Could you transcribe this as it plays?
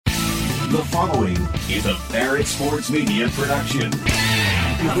The following is a Barrett Sports Media production.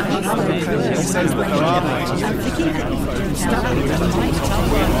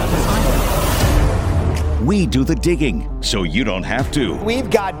 We do the digging, so you don't have to. We've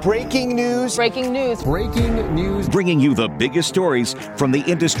got breaking news. Breaking news. Breaking news. Bringing you the biggest stories from the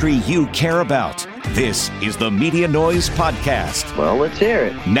industry you care about. This is the Media Noise Podcast. Well, let's hear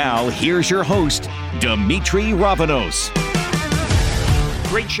it. Now, here's your host, Dimitri Ravanos.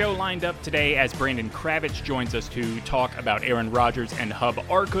 Great show lined up today as Brandon Kravitz joins us to talk about Aaron Rodgers and Hub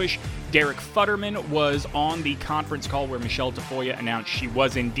Arkush. Derek Futterman was on the conference call where Michelle Tafoya announced she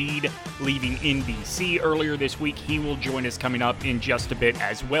was indeed leaving NBC earlier this week. He will join us coming up in just a bit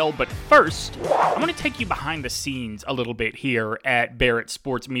as well. But first, I want to take you behind the scenes a little bit here at Barrett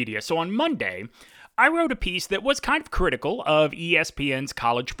Sports Media. So on Monday, I wrote a piece that was kind of critical of ESPN's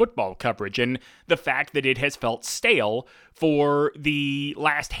college football coverage and the fact that it has felt stale for the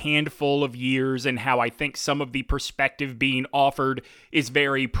last handful of years, and how I think some of the perspective being offered is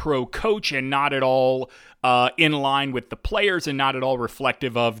very pro-coach and not at all in line with the players and not at all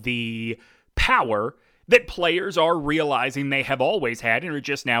reflective of the power that players are realizing they have always had and are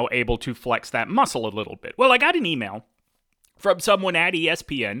just now able to flex that muscle a little bit. Well, I got an email from someone at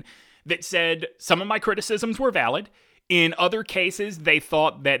ESPN that said some of my criticisms were valid. In other cases, they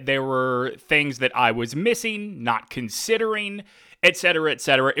thought that there were things that I was missing, not considering, etc.,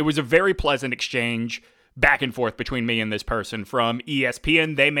 etc. It was a very pleasant exchange back and forth between me and this person from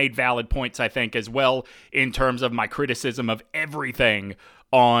ESPN. They made valid points, I think, as well, in terms of my criticism of everything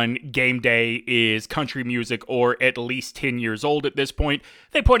on game day is country music or at least 10 years old at this point.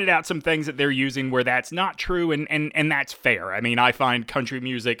 They pointed out some things that they're using where that's not true, and that's fair. I mean, I find country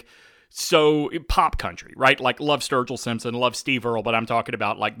music so pop country, right? Like love Sturgill Simpson, love Steve Earle, but I'm talking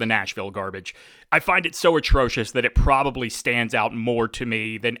about like the Nashville garbage. I find it so atrocious that it probably stands out more to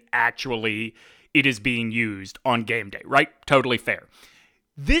me than actually it is being used on game day, right? Totally fair.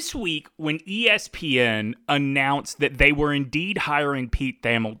 This week, when ESPN announced that they were indeed hiring Pete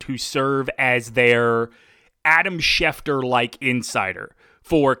Thamel to serve as their Adam Schefter-like insider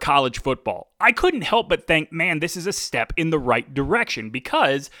for college football, I couldn't help but think, man, this is a step in the right direction,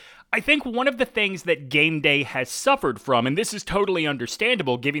 because I think one of the things that game day has suffered from, and this is totally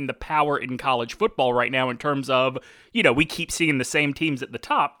understandable given the power in college football right now in terms of, we keep seeing the same teams at the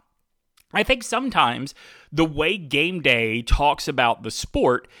top. I think sometimes the way game day talks about the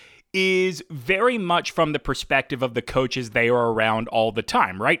sport is very much from the perspective of the coaches they are around all the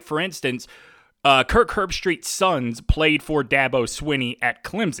time, right? For instance, Kirk Herbstreit's sons played for Dabo Swinney at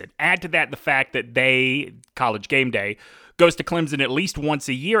Clemson. Add to that the fact that College Game Day, goes to Clemson at least once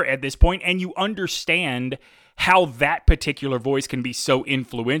a year at this point, and you understand how that particular voice can be so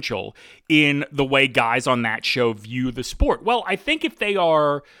influential in the way guys on that show view the sport. Well, I think if they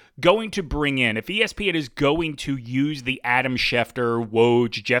are going to bring in, if ESPN is going to use the Adam Schefter,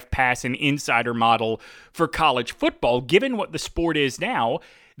 Woj, Jeff Passan insider model for college football, given what the sport is now,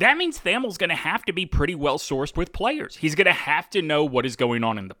 that means Thamel's going to have to be pretty well sourced with players. He's going to have to know what is going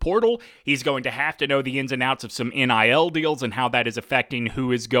on in the portal. He's going to have to know the ins and outs of some NIL deals and how that is affecting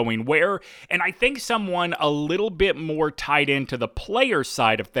who is going where. And I think someone a little bit more tied into the player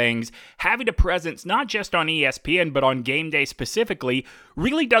side of things, having a presence not just on ESPN, but on game day specifically,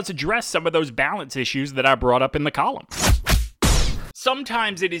 really does address some of those balance issues that I brought up in the column.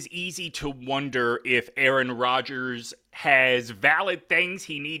 Sometimes it is easy to wonder if Aaron Rodgers has valid things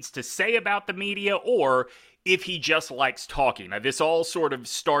he needs to say about the media, or if he just likes talking. Now, this all sort of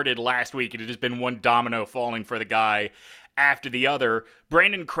started last week, and it has been one domino falling for the guy after the other.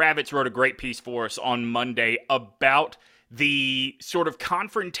 Brandon Kravitz wrote a great piece for us on Monday about the sort of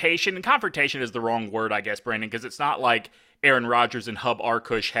confrontation. And confrontation is the wrong word, I guess, Brandon, because it's not like Aaron Rodgers and Hub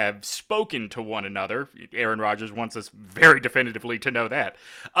Arkush have spoken to one another. Aaron Rodgers wants us very definitively to know that.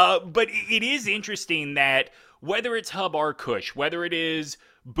 But it is interesting that whether it's Hub Arkush, whether it is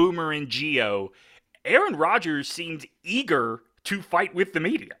Boomer and Geo, Aaron Rodgers seems eager to fight with the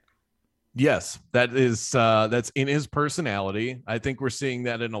media. Yes, that's in his personality. I think we're seeing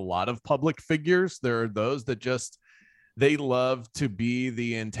that in a lot of public figures. There are those that just, they love to be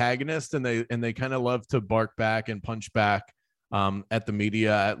the antagonist, and they kind of love to bark back and punch back at the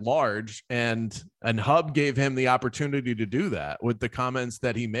media at large. And Hub gave him the opportunity to do that with the comments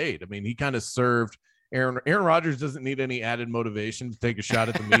that he made. I mean, he kind of served Aaron Rodgers doesn't need any added motivation to take a shot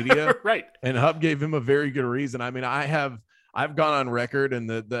at the media. Right. And Hub gave him a very good reason. I mean, I've gone on record, and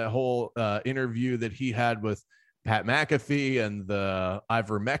the whole interview that he had with Pat McAfee and the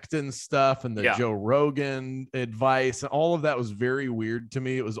ivermectin stuff and the Yeah. Joe Rogan advice. All of that was very weird to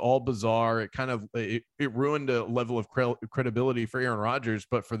me. It was all bizarre. It kind of, it ruined a level of credibility for Aaron Rodgers.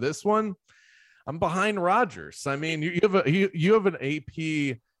 But for this one, I'm behind Rodgers. I mean, you have an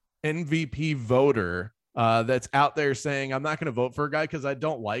AP MVP voter that's out there saying, I'm not going to vote for a guy because I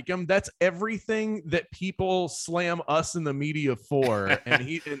don't like him. That's everything that people slam us in the media for.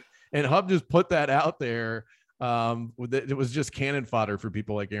 And Hub just put that out there. It was just cannon fodder for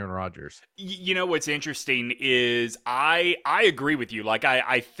people like Aaron Rodgers. You know, what's interesting is I agree with you. Like,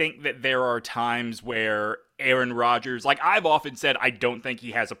 I think that there are times where Aaron Rodgers, like I've often said, I don't think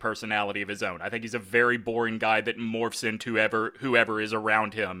he has a personality of his own. I think he's a very boring guy that morphs into whoever is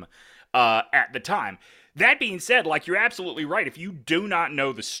around him at the time. That being said, like, you're absolutely right. If you do not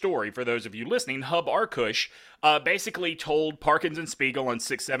know the story, for those of you listening, Hub Arkush basically told Parkins and Spiegel on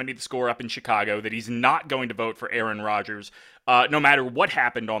 670 The Score up in Chicago that he's not going to vote for Aaron Rodgers, no matter what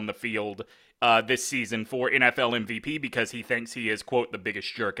happened on the field this season for NFL MVP, because he thinks he is, quote, the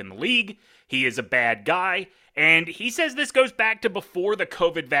biggest jerk in the league. He is a bad guy. And he says this goes back to before the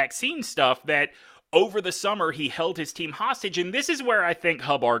COVID vaccine stuff, that over the summer he held his team hostage. And this is where I think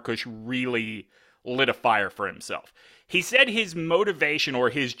Hub Arkush really lit a fire for himself. He said his motivation or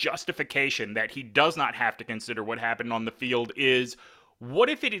his justification that he does not have to consider what happened on the field is, what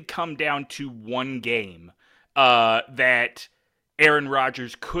if it had come down to one game that Aaron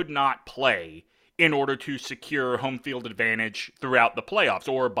Rodgers could not play in order to secure home field advantage throughout the playoffs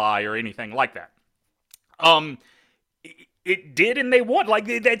or bye or anything like that? It did, and they won. Like,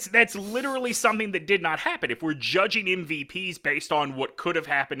 that's literally something that did not happen. If we're judging MVPs based on what could have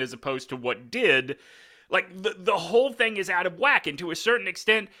happened as opposed to what did, like, the whole thing is out of whack. And to a certain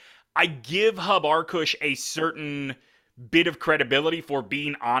extent, I give Hub Arkush a certain bit of credibility for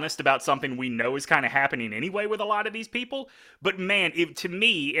being honest about something we know is kind of happening anyway with a lot of these people. But man, to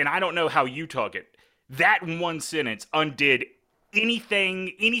me, and I don't know how you took it, that one sentence undid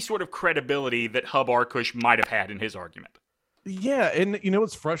any sort of credibility that Hub Arkush might have had in his argument. Yeah, and you know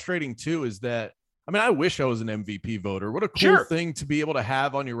what's frustrating too is that, I mean, I wish I was an MVP voter. What a cool thing to be able to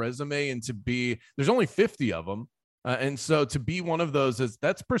have on your resume, and to be, there's only 50 of them. And so to be one of those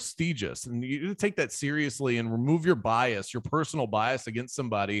that's prestigious, and you take that seriously and remove your bias, your personal bias against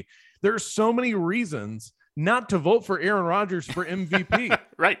somebody. There's so many reasons not to vote for Aaron Rodgers for MVP.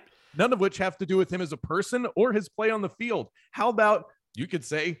 Right. None of which have to do with him as a person or his play on the field. How about, you could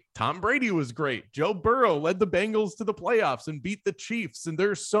say Tom Brady was great. Joe Burrow led the Bengals to the playoffs and beat the Chiefs. And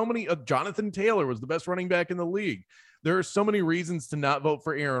there's so many, Jonathan Taylor was the best running back in the league. There are so many reasons to not vote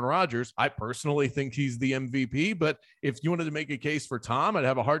for Aaron Rodgers. I personally think he's the MVP, but if you wanted to make a case for Tom, I'd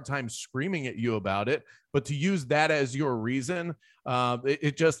have a hard time screaming at you about it. But to use that as your reason,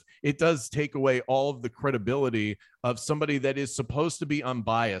 it does take away all of the credibility of somebody that is supposed to be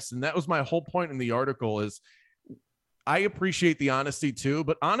unbiased. And that was my whole point in the article, is I appreciate the honesty too,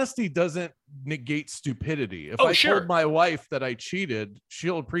 but honesty doesn't negate stupidity. If told my wife that I cheated,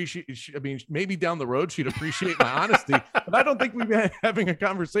 she'll appreciate, I mean, maybe down the road she'd appreciate my honesty, but I don't think we've been having a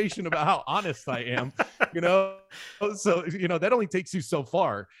conversation about how honest I am, you know? So, you know, that only takes you so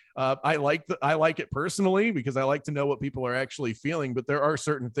far. I like it personally because I like to know what people are actually feeling, but there are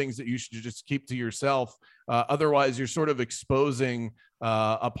certain things that you should just keep to yourself. Otherwise you're sort of exposing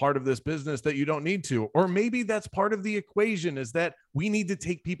a part of this business that you don't need to. Or maybe that's part of the equation, is that we need to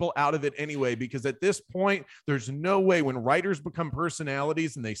take people out of it anyway, because at this point, there's no way, when writers become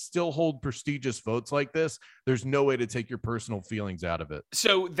personalities and they still hold prestigious votes like this, there's no way to take your personal feelings out of it.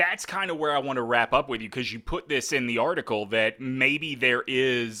 So that's kind of where I want to wrap up with you, because you put this in the article that maybe there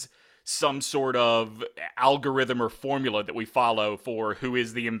is some sort of algorithm or formula that we follow for who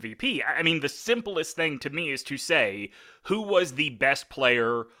is the MVP. I mean, the simplest thing to me is to say, who was the best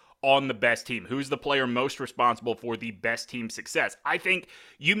player on the best team? Who's the player most responsible for the best team success? I think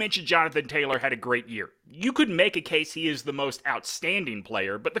you mentioned Jonathan Taylor had a great year. You could make a case he is the most outstanding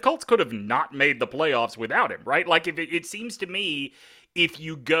player, but the Colts could have not made the playoffs without him, right? Like, if it seems to me, if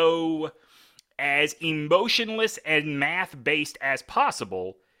you go as emotionless and math-based as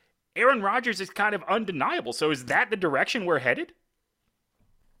possible, Aaron Rodgers is kind of undeniable. So is that the direction we're headed?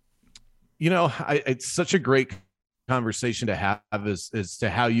 You know, it's such a great conversation to have as to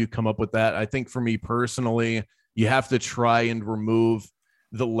how you come up with that. I think for me personally, you have to try and remove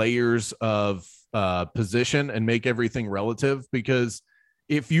the layers of position and make everything relative, because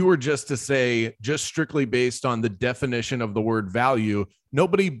if you were just to say, just strictly based on the definition of the word value,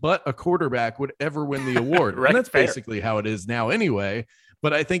 nobody but a quarterback would ever win the award. Right, and that's basically how it is now anyway.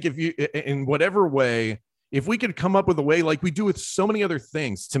 But I think if you, in whatever way, if we could come up with a way like we do with so many other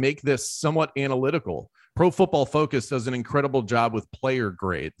things to make this somewhat analytical, Pro Football Focus does an incredible job with player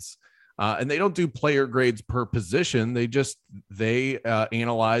grades. And they don't do player grades per position. They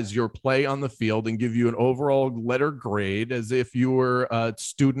analyze your play on the field and give you an overall letter grade as if you were a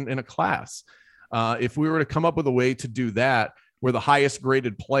student in a class. If we were to come up with a way to do that, where the highest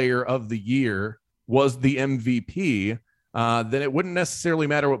graded player of the year was the MVP, then it wouldn't necessarily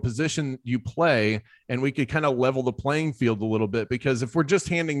matter what position you play, and we could kind of level the playing field a little bit. Because if we're just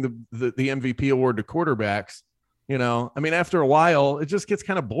handing the MVP award to quarterbacks, after a while, it just gets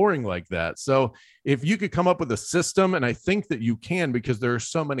kind of boring like that. So if you could come up with a system, and I think that you can, because there are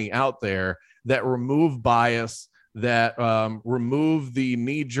so many out there that remove bias, that remove the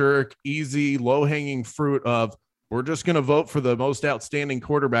knee-jerk, easy, low-hanging fruit of, we're just going to vote for the most outstanding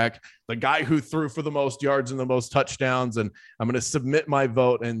quarterback, the guy who threw for the most yards and the most touchdowns, and I'm going to submit my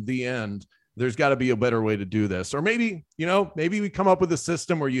vote in the end. There's got to be a better way to do this. Or maybe we come up with a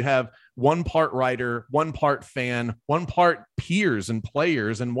system where you have one part writer, one part fan, one part peers and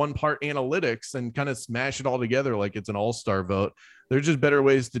players, and one part analytics, and kind of smash it all together like it's an all-star vote. There's just better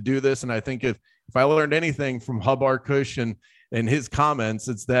ways to do this. And I think if I learned anything from Hub Arkush and his comments,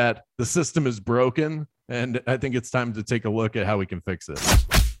 it's that the system is broken. And I think it's time to take a look at how we can fix it.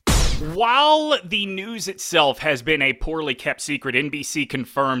 While the news itself has been a poorly kept secret, NBC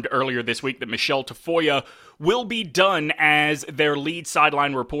confirmed earlier this week that Michelle Tafoya will be done as their lead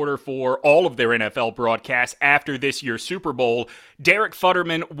sideline reporter for all of their NFL broadcasts after this year's Super Bowl. Derek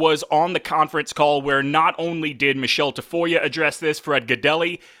Futterman was on the conference call where not only did Michelle Tafoya address this, Fred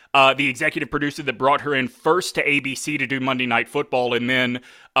Gaudelli, the executive producer that brought her in first to ABC to do Monday Night Football and then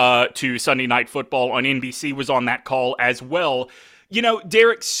to Sunday Night Football on NBC, was on that call as well.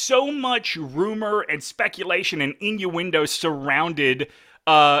 Derek, so much rumor and speculation and innuendo surrounded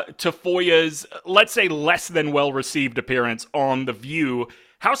Tafoya's, let's say, less than well-received appearance on The View.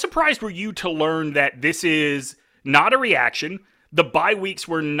 How surprised were you to learn that this is not a reaction? The bye weeks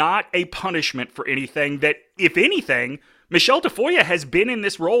were not a punishment for anything, that, if anything, Michelle Tafoya has been in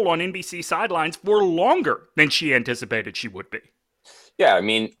this role on NBC sidelines for longer than she anticipated she would be. Yeah,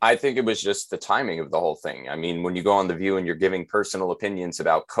 I think it was just the timing of the whole thing. When you go on The View and you're giving personal opinions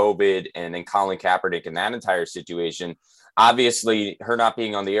about COVID and then Colin Kaepernick and that entire situation, obviously her not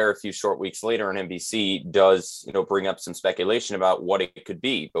being on the air a few short weeks later on NBC does, bring up some speculation about what it could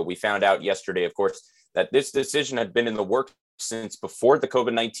be. But we found out yesterday, of course, that this decision had been in the works since before the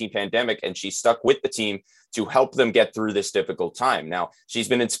COVID-19 pandemic, and she stuck with the team to help them get through this difficult time. Now, she's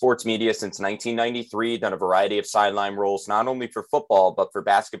been in sports media since 1993, done a variety of sideline roles, not only for football, but for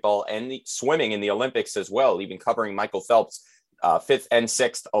basketball and swimming in the Olympics as well, even covering Michael Phelps' 5th and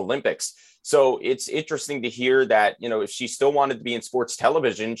 6th Olympics. So it's interesting to hear that, if she still wanted to be in sports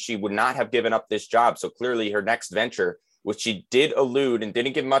television, she would not have given up this job. So clearly her next venture, which she did allude and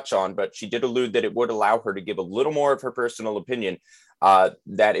didn't give much on, but she did allude that it would allow her to give a little more of her personal opinion,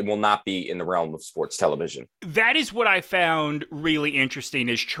 that it will not be in the realm of sports television. That is what I found really interesting,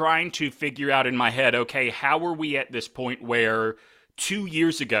 is trying to figure out in my head, okay, how are we at this point where 2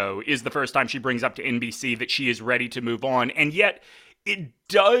 years ago is the first time she brings up to NBC that she is ready to move on, and yet it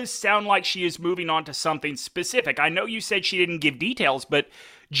does sound like she is moving on to something specific. I know you said she didn't give details, but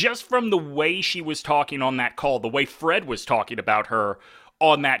just from the way she was talking on that call, the way Fred was talking about her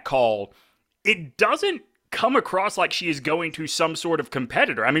on that call, it doesn't come across like she is going to some sort of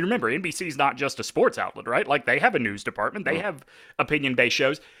competitor. Remember, NBC is not just a sports outlet, right? Like, they have a news department. They have opinion-based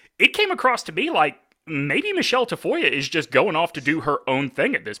shows. It came across to me like maybe Michelle Tafoya is just going off to do her own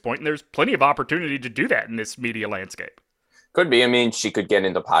thing at this point, and there's plenty of opportunity to do that in this media landscape. Could be. She could get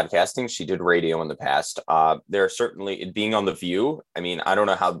into podcasting. She did radio in the past. There are certainly, being on The View, I don't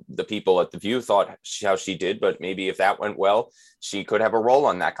know how the people at The View thought how she did, but maybe if that went well, she could have a role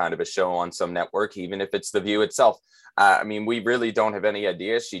on that kind of a show on some network, even if it's The View itself. We really don't have any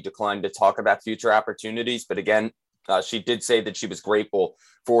idea. She declined to talk about future opportunities, but again, she did say that she was grateful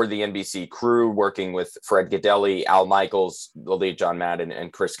for the NBC crew, working with Fred Gaudelli, Al Michaels, the late John Madden,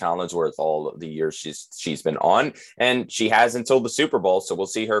 and Chris Collinsworth all of the years she's been on. And she has until the Super Bowl, so we'll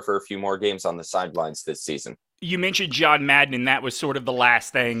see her for a few more games on the sidelines this season. You mentioned John Madden, and that was sort of the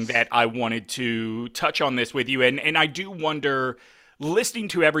last thing that I wanted to touch on this with you. And I do wonder, listening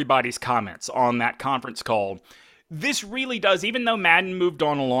to everybody's comments on that conference call, this really does, even though Madden moved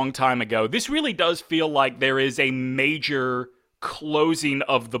on a long time ago, this really does feel like there is a major closing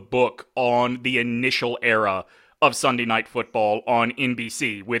of the book on the initial era of Sunday Night Football on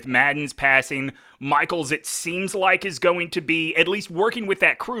NBC. With Madden's passing, Michaels, it seems like, is going to be at least working with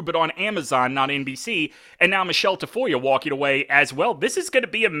that crew, but on Amazon, not NBC. And now Michelle Tafoya walking away as well. This is going to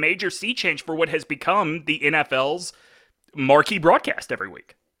be a major sea change for what has become the NFL's marquee broadcast every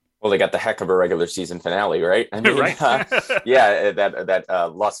week. Well, they got the heck of a regular season finale, right? I mean, right? that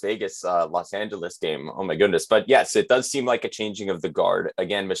Las Vegas, Los Angeles game. Oh my goodness! But yes, it does seem like a changing of the guard.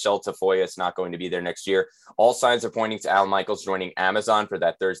 Again, Michelle Tafoya is not going to be there next year. All signs are pointing to Al Michaels joining Amazon for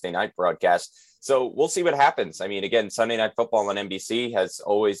that Thursday night broadcast. So we'll see what happens. I mean, again, Sunday Night Football on NBC has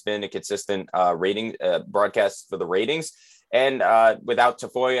always been a consistent rating broadcast for the ratings. And without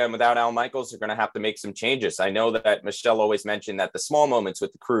Tafoya and without Al Michaels, they're going to have to make some changes. I know that Michelle always mentioned that the small moments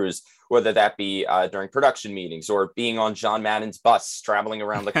with the crews, whether that be during production meetings or being on John Madden's bus traveling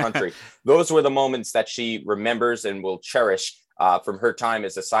around the country, those were the moments that she remembers and will cherish from her time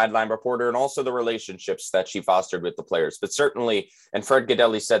as a sideline reporter, and also the relationships that she fostered with the players. But certainly, and Fred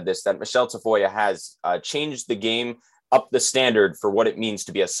Gaudelli said this, that Michelle Tafoya has changed the game, up the standard for what it means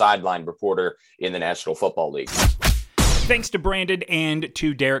to be a sideline reporter in the National Football League. Thanks to Brandon and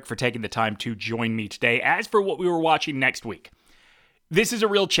to Derek for taking the time to join me today. As for what we were watching next week, this is a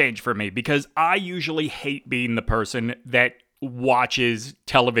real change for me because I usually hate being the person that watches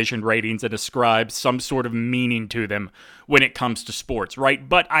television ratings and ascribes some sort of meaning to them when it comes to sports, right?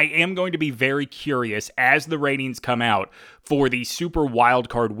 But I am going to be very curious as the ratings come out for the Super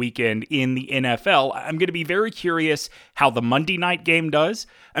Wildcard weekend in the NFL. I'm going to be very curious how the Monday night game does.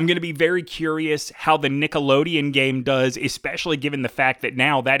 I'm going to be very curious how the Nickelodeon game does, especially given the fact that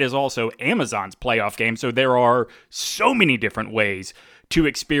now that is also Amazon's playoff game. So there are so many different ways to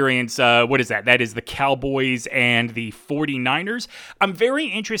experience, what is that? That is the Cowboys and the 49ers. I'm very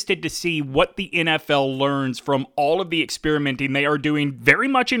interested to see what the NFL learns from all of the experimenting they are doing very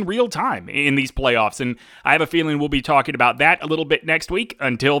much in real time in these playoffs. And I have a feeling we'll be talking about that a little bit next week.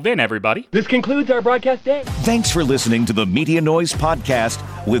 Until then, everybody. This concludes our broadcast day. Thanks for listening to the Media Noise Podcast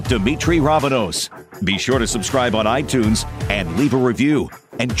with Dimitri Ravanos. Be sure to subscribe on iTunes and leave a review.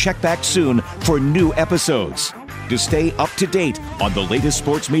 And check back soon for new episodes. To stay up to date on the latest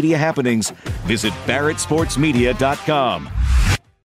sports media happenings, visit BarrettSportsMedia.com.